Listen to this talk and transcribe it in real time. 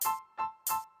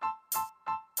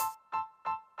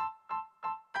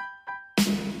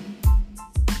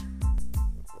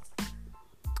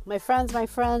My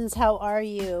friends, how are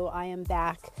you? I am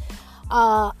back.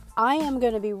 I am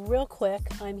going to be real quick.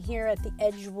 I'm here at the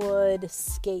Edgewood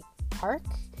Skate Park,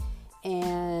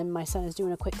 and my son is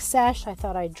doing a quick sesh. I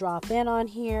thought I'd drop in on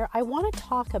here. I want to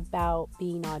talk about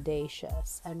being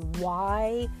audacious and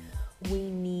why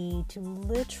we need to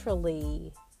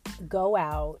literally go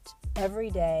out every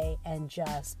day and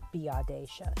just be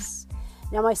audacious.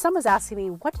 Now, my son was asking me,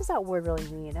 what does that word really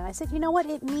mean? And I said, you know what?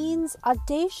 It means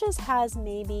audacious has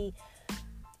maybe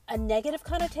a negative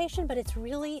connotation, but it's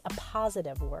really a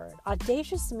positive word.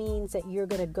 Audacious means that you're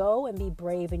going to go and be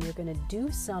brave and you're going to do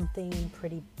something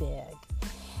pretty big.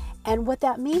 And what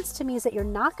that means to me is that you're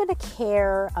not going to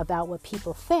care about what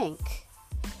people think.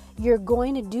 You're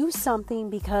going to do something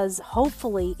because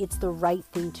hopefully it's the right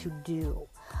thing to do.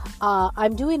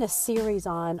 I'm doing a series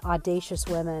on audacious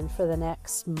women for the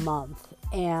next month.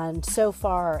 And so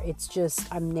far,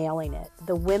 I'm nailing it.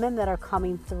 The women that are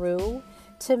coming through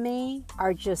to me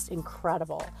are just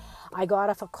incredible. I got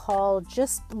off a call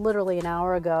just literally an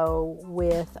hour ago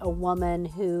with a woman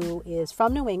who is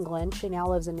from New England. She now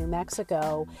lives in New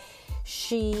Mexico.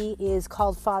 She is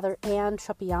called Father Ann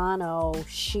Tropiano.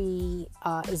 She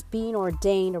is being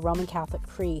ordained a Roman Catholic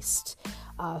priest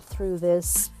through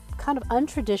this kind of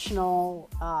untraditional,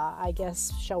 I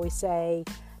guess, shall we say,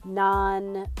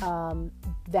 non-Vatican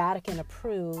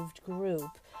approved group.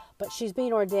 But she's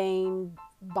being ordained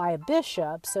by a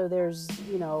bishop. So there's,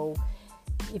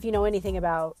 if you know anything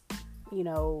about,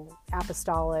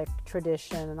 apostolic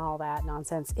tradition and all that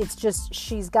nonsense, it's just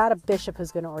she's got a bishop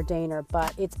who's going to ordain her,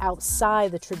 but it's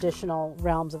outside the traditional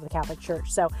realms of the Catholic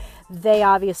Church. So they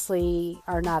obviously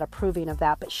are not approving of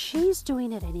that, but she's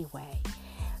doing it anyway.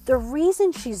 The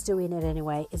reason she's doing it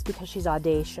anyway is because she's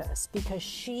audacious, because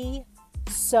she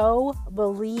so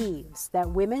believes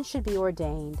that women should be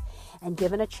ordained and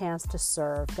given a chance to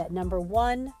serve, that number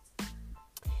one,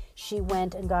 she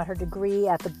went and got her degree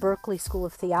at the Berkeley School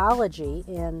of Theology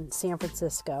in San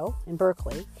Francisco, in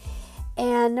Berkeley.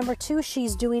 And number two,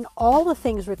 she's doing all the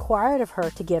things required of her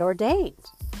to get ordained.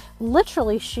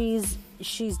 Literally, she's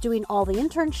doing all the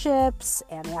internships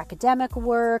and the academic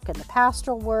work and the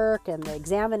pastoral work and the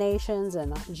examinations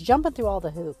and jumping through all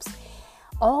the hoops.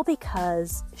 All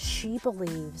because she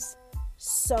believes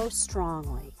so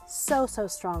strongly.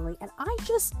 And I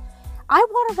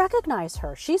want to recognize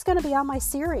her. She's going to be on my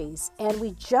series. And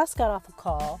we just got off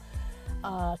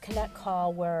a connect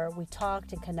call where we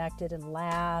talked and connected and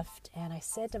laughed. And I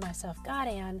said to myself, God,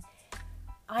 Ann,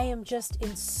 I am just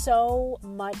in so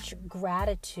much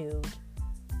gratitude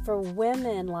for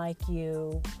women like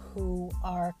you who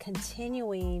are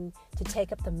continuing to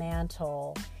take up the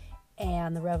mantle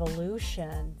and the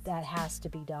revolution that has to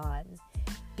be done,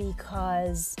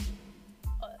 because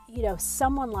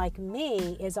someone like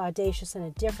me is audacious in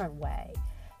a different way.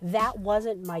 That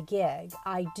wasn't my gig.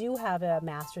 I do have a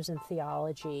master's in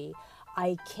theology.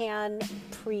 I can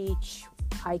preach.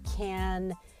 I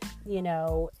can,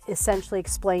 essentially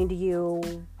explain to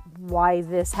you why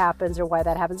this happens or why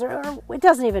that happens, or it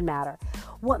doesn't even matter.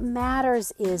 What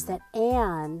matters is that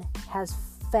Ann has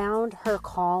found her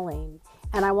calling,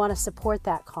 and I want to support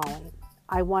that calling.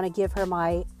 I want to give her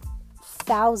my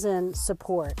 1,000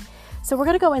 support. So we're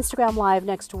going to go Instagram Live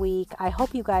next week. I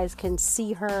hope you guys can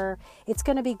see her. It's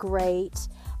going to be great.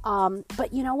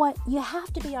 But you know what? You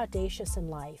have to be audacious in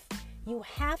life. You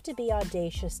have to be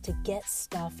audacious to get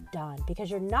stuff done, because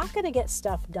you're not going to get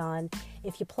stuff done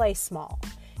if you play small.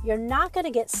 You're not going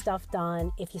to get stuff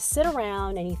done if you sit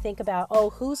around and you think about,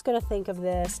 who's going to think of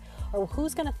this, or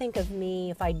who's going to think of me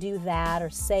if I do that, or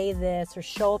say this, or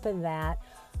show up in that.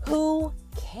 Who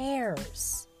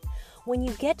cares? When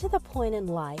you get to the point in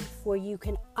life where you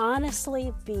can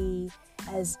honestly be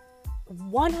as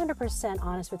 100%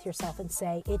 honest with yourself and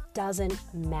say, it doesn't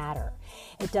matter.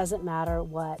 It doesn't matter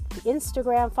what the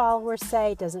Instagram followers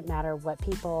say. It doesn't matter what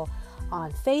people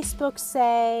on Facebook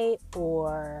say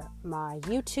or my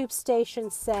YouTube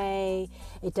station say.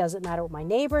 It doesn't matter what my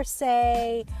neighbors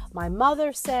say, my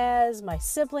mother says, my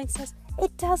sibling says.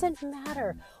 It doesn't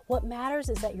matter. What matters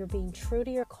is that you're being true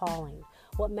to your calling.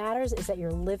 What matters is that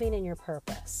you're living in your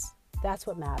purpose. That's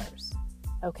what matters.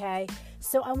 Okay?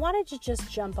 So I wanted to just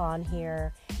jump on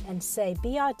here and say,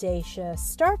 be audacious.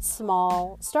 Start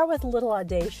small. Start with little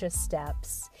audacious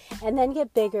steps. And then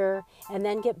get bigger, and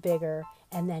then get bigger,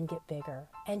 and then get bigger.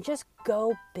 And just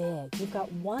go big. You've got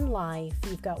one life.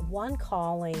 You've got one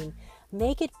calling.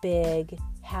 Make it big.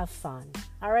 Have fun.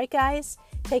 All right, guys?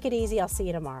 Take it easy. I'll see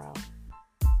you tomorrow.